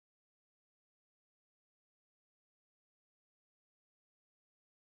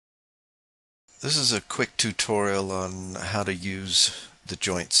This is a quick tutorial on how to use the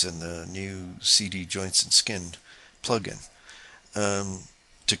joints in the new CD Joints and Skin plugin.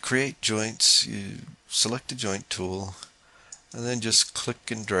 To create joints, you select the joint tool and then just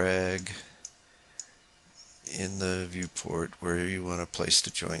click and drag in the viewport where you want to place the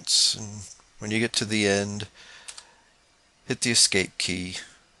joints. And when you get to the end, hit the escape key,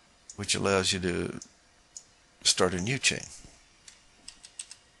 which allows you to start a new chain.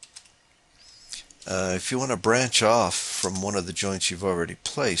 If you want to branch off from one of the joints you've already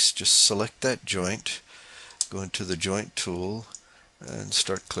placed, just select that joint, go into the joint tool, and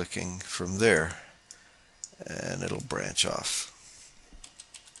start clicking from there, and it'll branch off.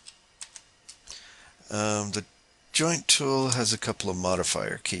 The joint tool has a couple of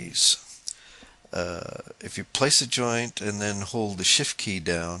modifier keys. If you place a joint and then hold the shift key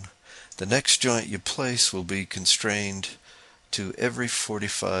down, the next joint you place will be constrained to every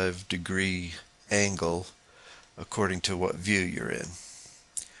 45-degree angle according to what view you're in.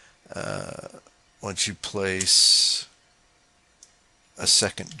 Once you place a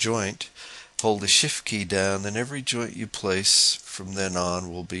second joint, hold the shift key down, then every joint you place from then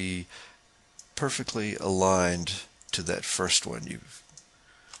on will be perfectly aligned to that first one you've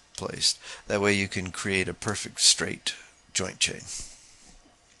placed. That way you can create a perfect straight joint chain.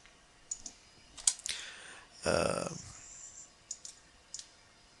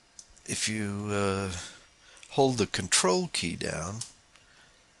 If you hold the control key down,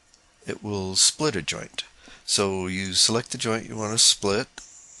 it will split a joint. So you select the joint you want to split,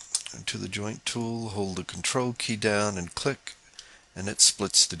 into the joint tool, hold the control key down and click, and it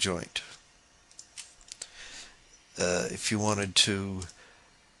splits the joint. If you wanted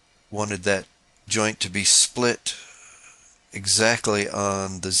that joint to be split exactly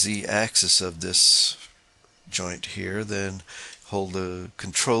on the z-axis of this joint here, then hold the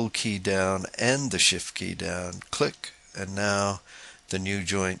control key down and the shift key down, click, and now the new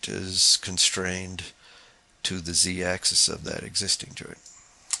joint is constrained to the z-axis of that existing joint.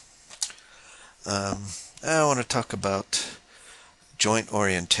 I want to talk about joint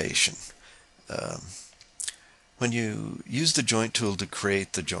orientation. When you use the joint tool to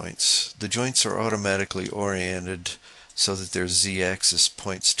create the joints are automatically oriented so that their z-axis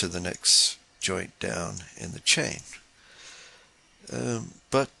points to the next joint down in the chain.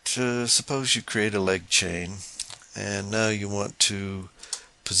 But suppose you create a leg chain and now you want to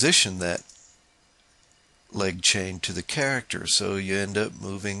position that leg chain to the character, so you end up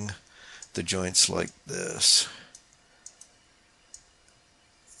moving the joints like this.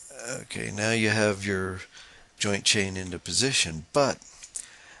 Okay, now you have your joint chain into position, but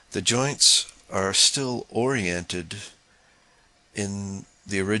the joints are still oriented in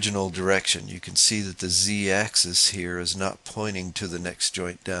the original direction. You can see that the z-axis here is not pointing to the next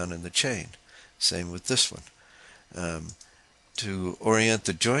joint down in the chain. Same with this one. To orient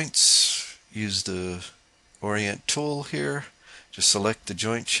the joints, use the orient tool here. Just select the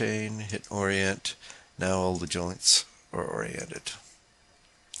joint chain, hit orient. Now all the joints are oriented.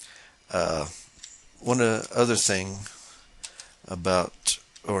 One other thing about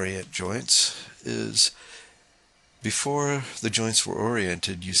orient joints is before the joints were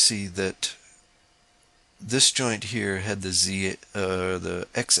oriented, you see that this joint here had the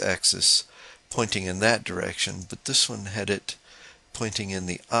x-axis pointing in that direction, but this one had it pointing in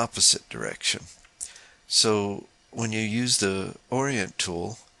the opposite direction. So when you use the orient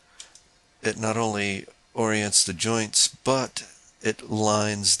tool, it not only orients the joints, but it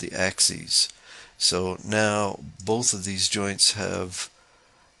lines the axes. So now both of these joints have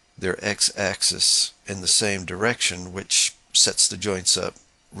their x-axis in the same direction, which sets the joints up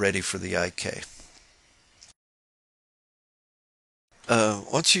ready for the IK.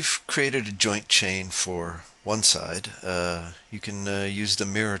 Once you've created a joint chain for one side, you can use the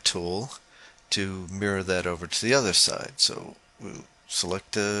mirror tool to mirror that over to the other side. So we'll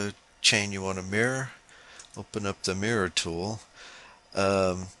select the chain you want to mirror, open up the mirror tool.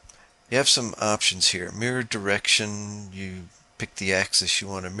 You have some options here. Mirror direction, you pick the axis you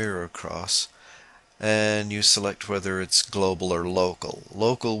want to mirror across, and you select whether it's global or local.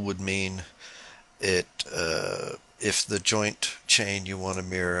 Local would mean if the joint chain you want to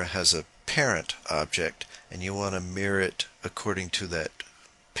mirror has a parent object and you want to mirror it according to that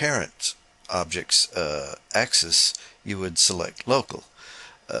parent object's axis, you would select local.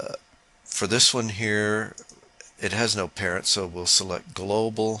 For this one here, it has no parent, so we'll select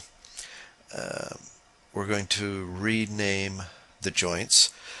global. We're going to rename the joints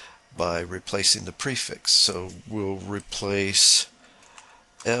by replacing the prefix. So we'll replace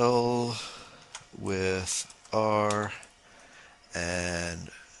L with R and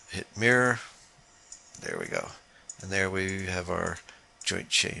hit mirror. There we go. And there we have our joint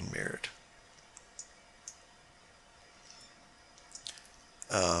chain mirrored.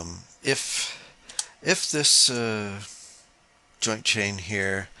 If this joint chain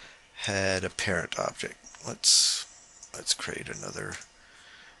here had a parent object, let's create another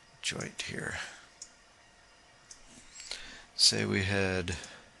joint here. Say we had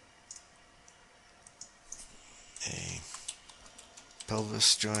a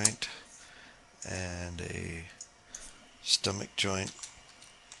pelvis joint and a stomach joint.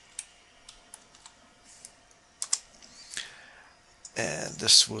 And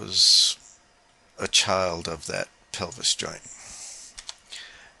this was a child of that pelvis joint.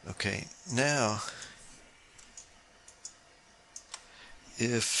 Okay, now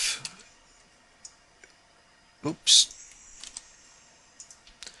if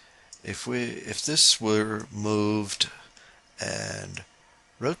this were moved and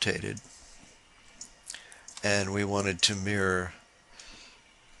rotated and we wanted to mirror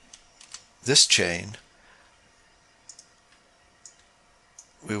this chain,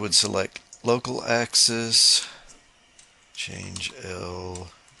 we would select local axis, change L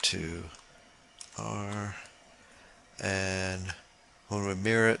to R, and when we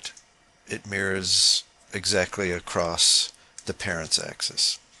mirror it, it mirrors exactly across the parent's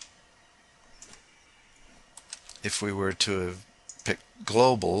axis. If we were to have picked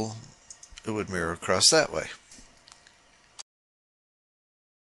global, it would mirror across that way.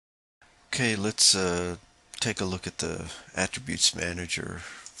 Okay, let's take a look at the attributes manager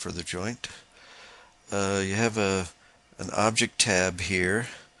for the joint. You have an object tab here.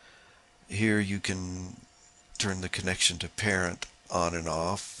 Here you can turn the connection to parent on and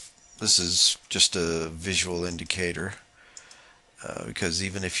off. This is just a visual indicator because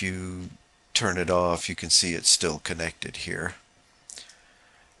even if you turn it off, you can see it's still connected here.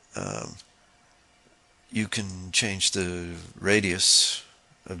 You can change the radius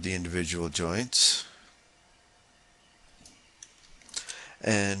of the individual joints,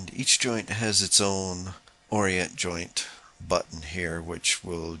 and each joint has its own orient joint button here, which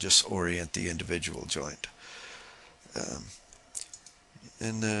will just orient the individual joint.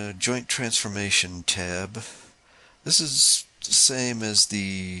 In the joint transformation tab, this is the same as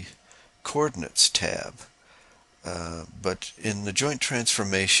the coordinates tab, but in the joint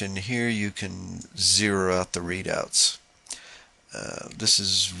transformation here you can zero out the readouts. This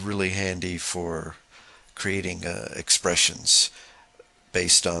is really handy for creating expressions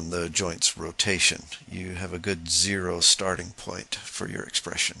based on the joint's rotation. You have a good zero starting point for your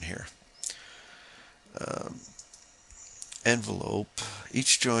expression here. Envelope.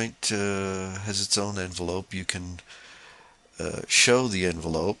 Each joint has its own envelope. You can show the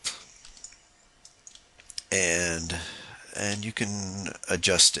envelope and you can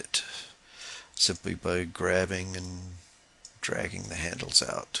adjust it simply by grabbing and dragging the handles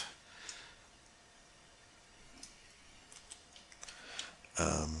out.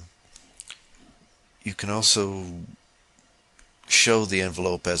 You can also show the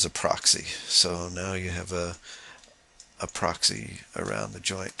envelope as a proxy. So now you have a proxy around the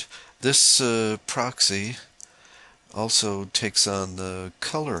joint. This proxy also takes on the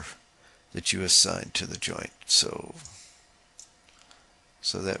color that you assign to the joint. So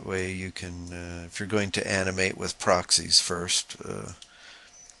that way you can, if you're going to animate with proxies first,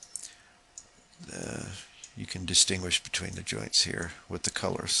 you can distinguish between the joints here with the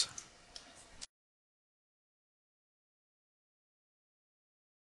colors.